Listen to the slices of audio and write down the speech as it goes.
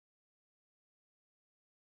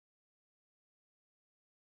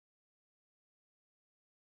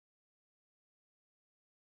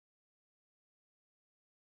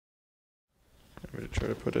try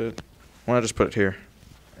to put it? Why not just put it here?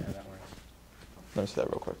 Yeah, that works. Let me see that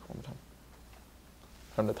real quick one more time.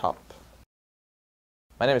 From the top.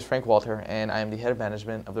 My name is Frank Walter, and I am the head of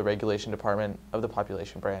management of the Regulation Department of the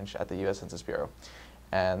Population Branch at the U.S. Census Bureau.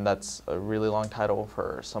 And that's a really long title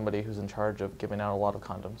for somebody who's in charge of giving out a lot of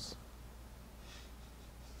condoms.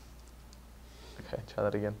 Okay, try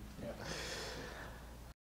that again. Yeah.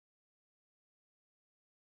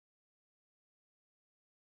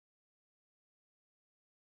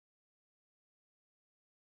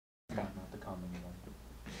 Not the condom one.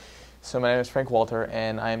 So my name is Frank Walter,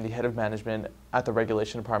 and I am the head of management at the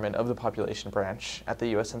Regulation Department of the Population Branch at the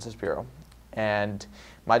U.S. Census Bureau. And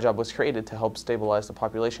my job was created to help stabilize the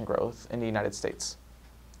population growth in the United States.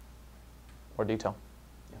 More detail?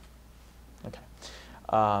 Yeah. Okay.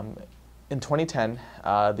 In 2010,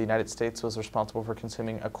 the United States was responsible for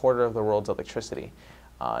consuming a quarter of the world's electricity,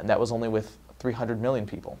 and that was only with 300 million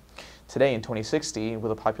people. Today, in 2060,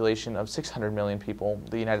 with a population of 600 million people,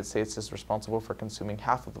 the United States is responsible for consuming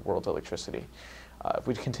half of the world's electricity. If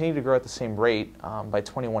we continue to grow at the same rate, by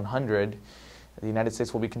 2100, the United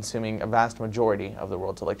States will be consuming a vast majority of the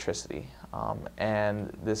world's electricity,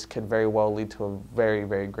 and this could very well lead to a very,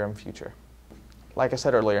 very grim future. Like I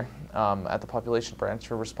said earlier, at the Population Branch,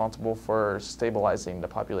 we're responsible for stabilizing the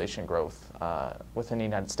population growth within the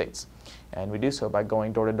United States. And we do so by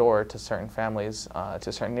going door to door to certain families,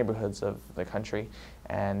 to certain neighborhoods of the country,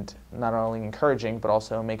 and not only encouraging, but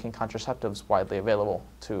also making contraceptives widely available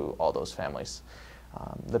to all those families.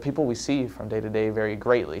 The people we see from day to day vary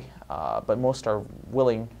greatly, but most are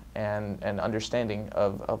willing and understanding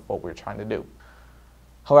of what we're trying to do.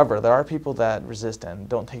 However, there are people that resist and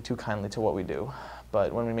don't take too kindly to what we do.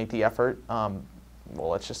 But when we make the effort, well,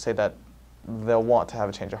 let's just say that they'll want to have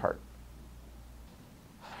a change of heart.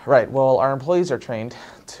 Right, well, our employees are trained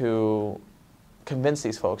to convince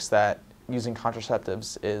these folks that using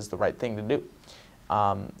contraceptives is the right thing to do.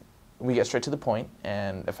 We get straight to the point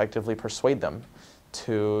and effectively persuade them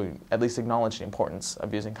to at least acknowledge the importance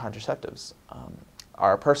of using contraceptives.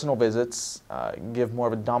 Our personal visits give more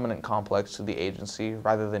of a dominant complex to the agency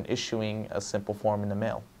rather than issuing a simple form in the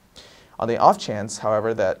mail. On the off chance,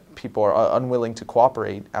 however, that people are unwilling to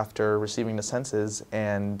cooperate after receiving the census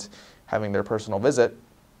and having their personal visit,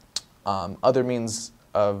 other means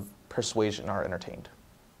of persuasion are entertained.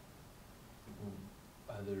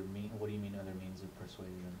 What do you mean other means of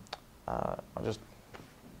persuasion? I'll just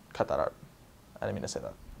cut that out. I didn't mean to say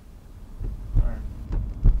that. All right.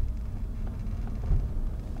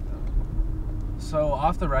 So,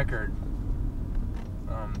 off the record,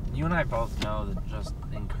 you and I both know that just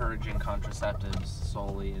encouraging contraceptives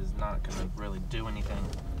solely is not going to really do anything.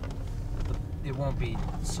 It won't be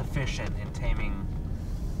sufficient in taming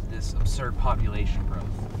this absurd population growth.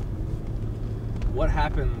 What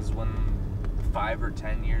happens when 5 or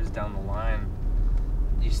 10 years down the line,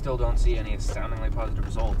 you still don't see any astoundingly positive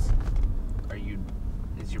results?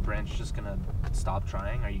 Is your branch just going to stop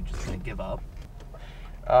trying? Are you just going to give up?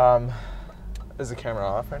 Is the camera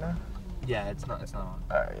off right now? Yeah, it's not on.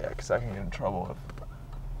 Alright, yeah, because I can get in trouble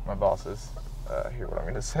if my bosses hear what I'm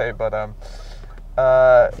going to say. But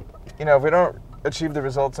you know, if we don't achieve the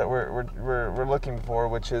results that we're looking for,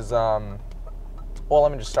 which is well,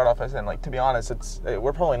 let me just start off by saying, like, to be honest,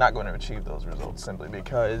 we're probably not going to achieve those results simply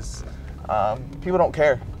because people don't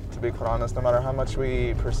care. To be quite honest, no matter how much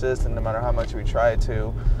we persist and no matter how much we try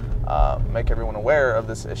to make everyone aware of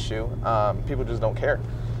this issue, people just don't care.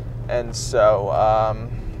 And so,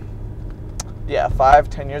 yeah,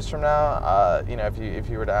 5-10 years from now, you know, if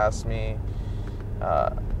you were to ask me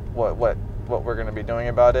what we're going to be doing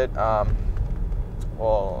about it,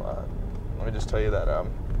 well, let me just tell you that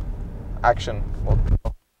action will.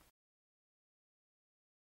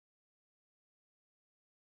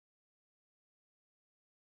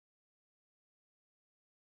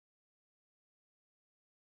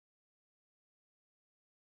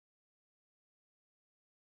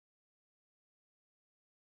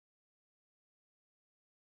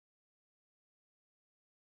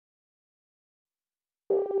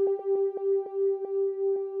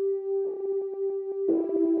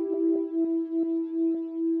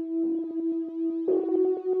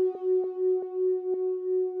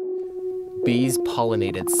 Bees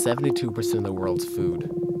pollinated 72% of the world's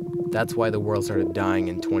food. That's why the world started dying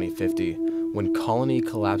in 2050, when colony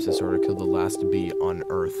collapse disorder killed the last bee on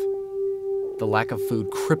Earth. The lack of food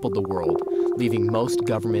crippled the world, leaving most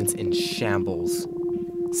governments in shambles.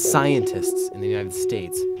 Scientists in the United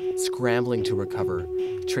States, scrambling to recover,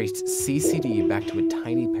 traced CCD back to a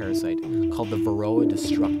tiny parasite called the Varroa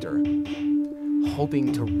destructor.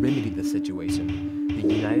 Hoping to remedy the situation,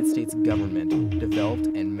 the United States government developed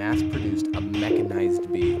and mass-produced a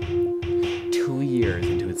mechanized bee. 2 years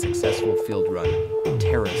into its successful field run,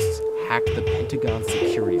 terrorists hacked the Pentagon's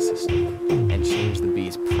security system and changed the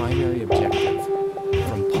bee's primary objective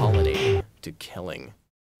from pollinating to killing.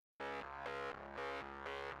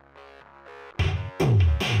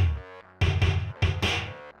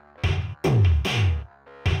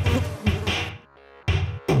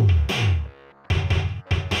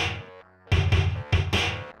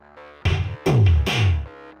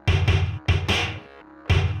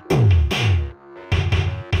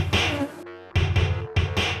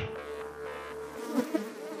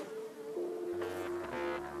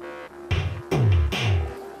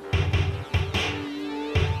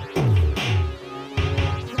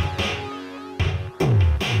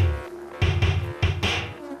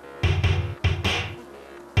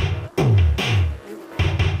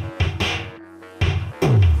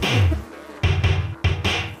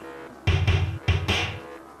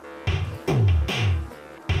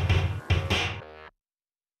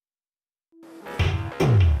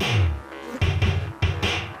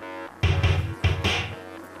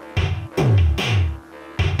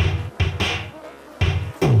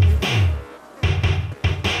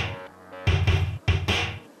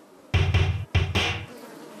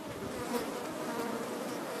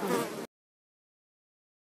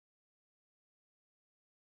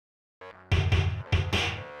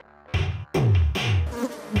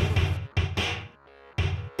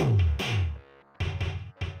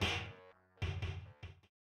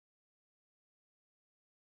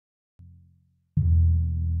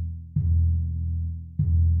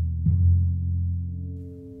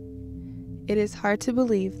 It is hard to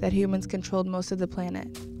believe that humans controlled most of the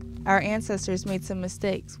planet. Our ancestors made some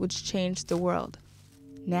mistakes which changed the world.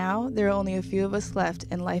 Now, there are only a few of us left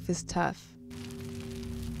and life is tough.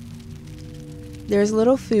 There is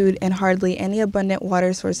little food and hardly any abundant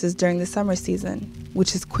water sources during the summer season,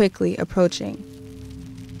 which is quickly approaching.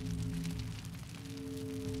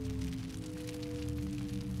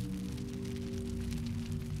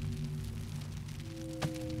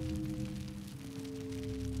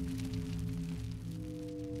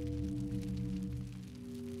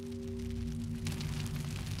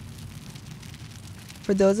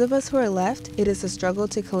 For those of us who are left, it is a struggle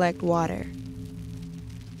to collect water.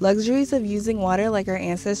 Luxuries of using water like our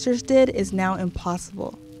ancestors did is now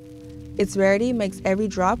impossible. Its rarity makes every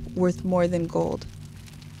drop worth more than gold.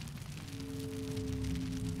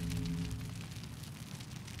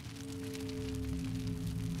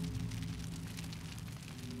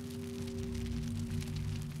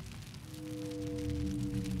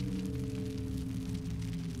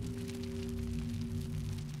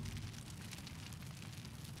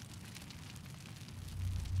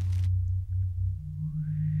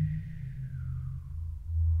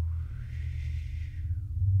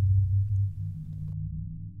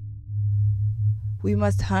 We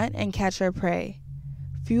must hunt and catch our prey.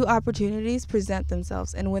 Few opportunities present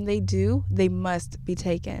themselves, and when they do, they must be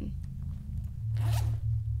taken.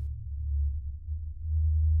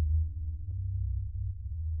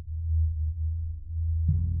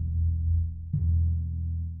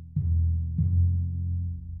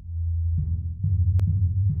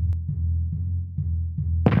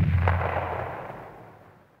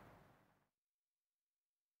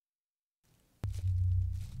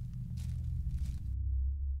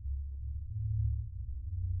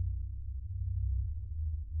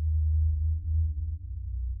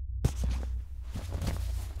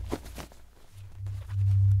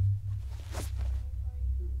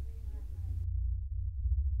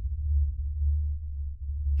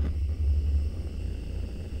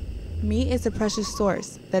 Meat is a precious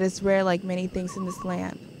source that is rare like many things in this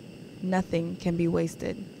land. Nothing can be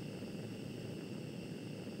wasted.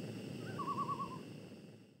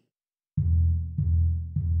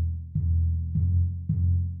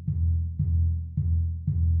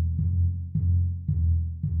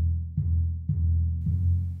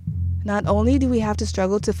 Not only do we have to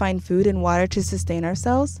struggle to find food and water to sustain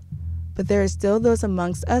ourselves, but there are still those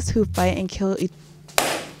amongst us who fight and kill each other.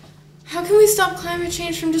 How can we stop climate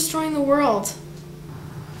change from destroying the world?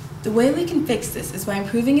 The way we can fix this is by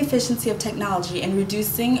improving efficiency of technology and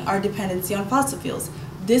reducing our dependency on fossil fuels.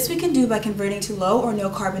 This we can do by converting to low or no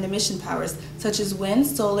carbon emission powers, such as wind,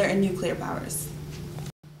 solar, and nuclear powers.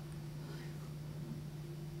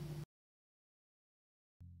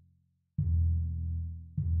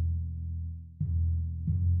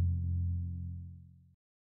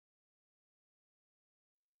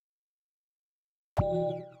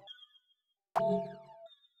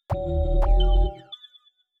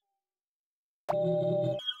 you.